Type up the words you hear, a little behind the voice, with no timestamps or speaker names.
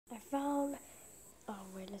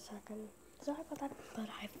second. Sorry about that. But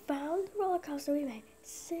I found the roller coaster we made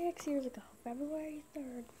 6 years ago, February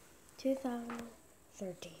 3rd,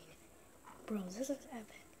 2013. Bro, this is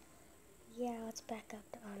epic. Yeah, let's back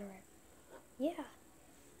up to honor it. Yeah.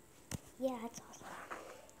 Yeah, that's awesome.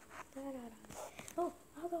 Oh,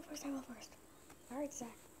 I'll go first. Alright,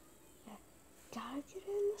 Zach. Yeah. Gotta get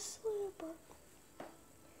in the slipper.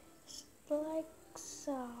 Just like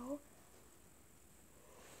so.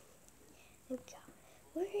 And go.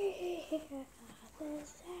 We're the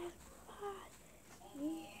Zach pod.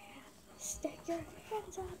 Yeah. Stick your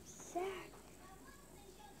hands up, Zach.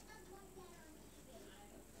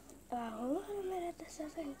 Oh, wait a minute. This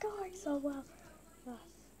isn't going so well. Oh,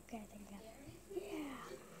 okay, there you go.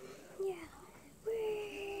 Yeah.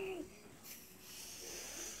 Whee!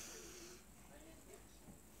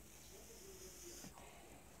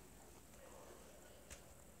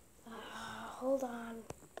 Hold on.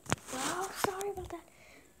 Oh, sorry about that.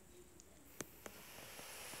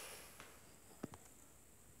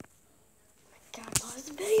 God, pause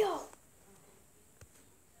the video.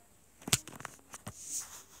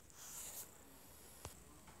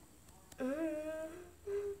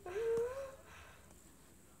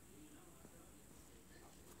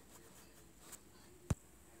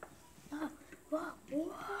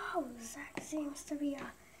 Whoa, Zach seems to be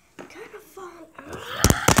kind of fun.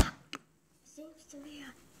 Seems to be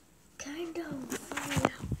kind of falling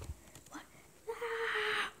out. What?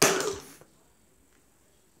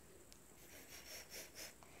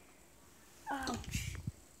 Ouch.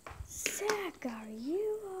 Zach, are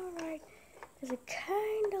you alright? Because it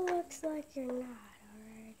kind of looks like you're not,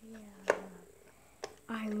 alright? Yeah,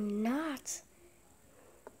 I'm not.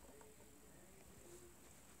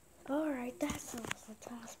 Alright, that's also the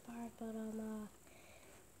task part, but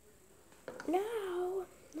now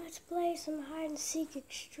let's play some hide and seek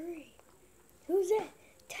extreme. Who's it?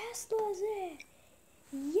 Tesla's it.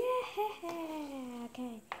 Yeah.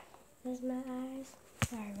 Okay. Close my eyes.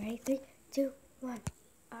 Alright, ready? 3, 2, 1.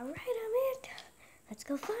 Alright, I'm it. Let's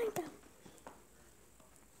go find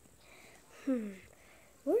them.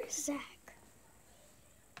 Where's Zach?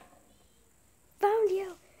 Found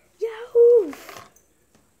you. Yahoo!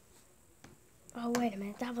 Oh, wait a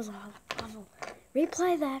minute. That was awful.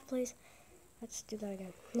 Replay that, please. Let's do that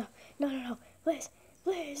again. No. Please.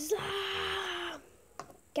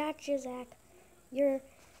 Gotcha, Zach.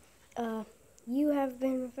 You have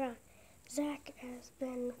been found. Zach has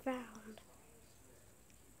been found.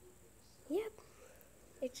 Yep,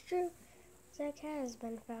 it's true. Zach has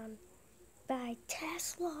been found by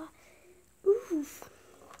Tesla. Oof.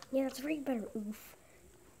 Yeah, it's way better. Oof.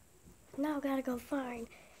 Now gotta go find,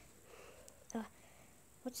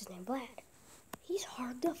 what's his name? Vlad. He's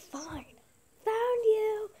hard to find. Found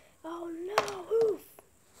you. Oh no. Oof.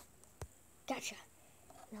 Gotcha.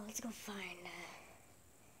 Now let's go find,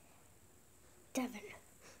 Devin.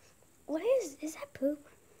 What is that poop?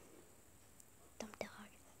 Dumb dog.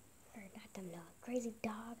 Or not dumb dog. Crazy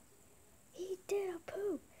dog. He did a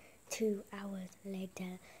poop. 2 hours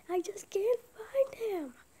later, I just can't find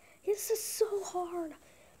him. This is so hard.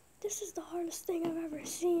 This is the hardest thing I've ever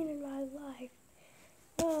seen in my life.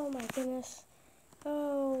 Oh my goodness.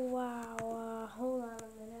 Oh wow. Hold on a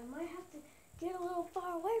minute. I might have to get a little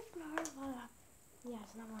far away from her. Yeah,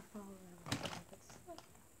 it's not my fault.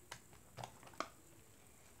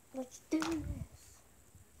 Let's do this.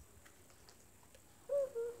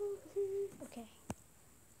 Okay.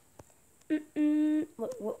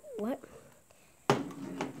 What?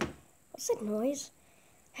 What's that noise?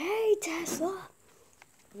 Hey, Tesla.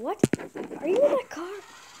 What? Are you in that car?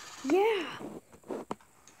 Yeah.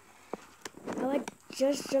 I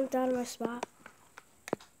just jumped out of my spot.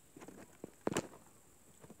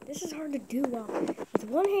 This is hard to do well. With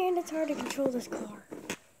one hand, it's hard to control this car.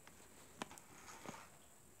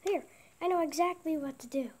 Here, I know exactly what to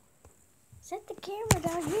do. Set the camera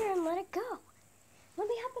down here and let it go. Let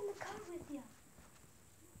me hop in the car with you.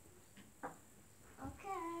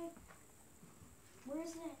 Okay.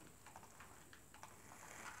 Where's it?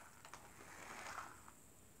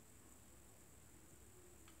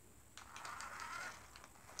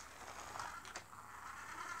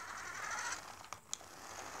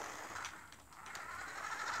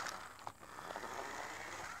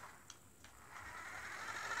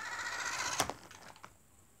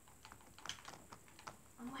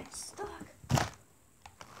 I'm like stuck.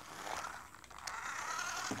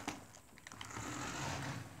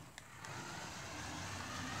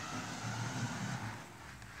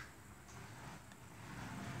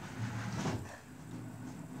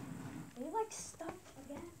 Are you like stuck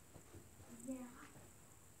again? Yeah.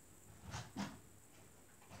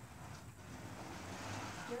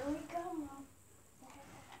 You're Here we come, Mom.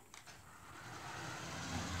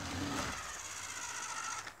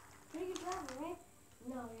 Are you driving, right?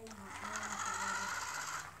 No, you're not.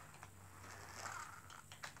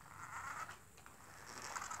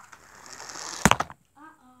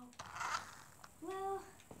 Uh-oh. Well,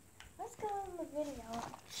 let's go in the video.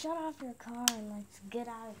 Shut off your car and let's get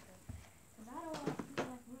out of here. Because I don't want to feel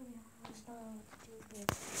like moving. I just don't know what to do here.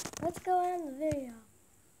 Let's go in the video.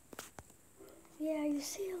 Yeah, you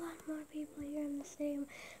see a lot more people here in the stadium.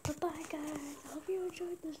 But bye, guys. I hope you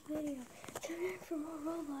enjoyed this video. Tune in for more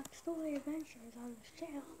Roblox story adventures on this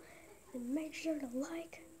channel. And make sure to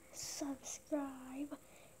like, subscribe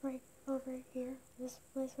right over here. This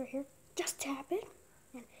place right here. Just tap it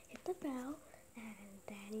and hit the bell. And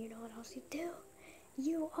then you know what else you do?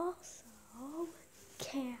 You also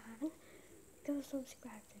can go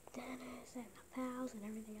subscribe to Dennis and the pals and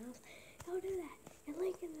everything else. Go do that. And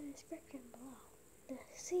link in the description below to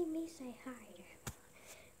see me say hi to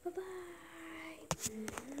everyone. Bye-bye.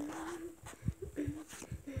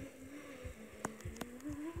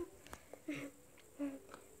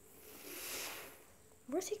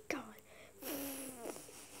 Where's he going?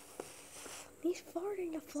 He's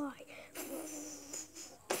farting to fly.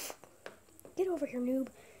 Get over here, noob.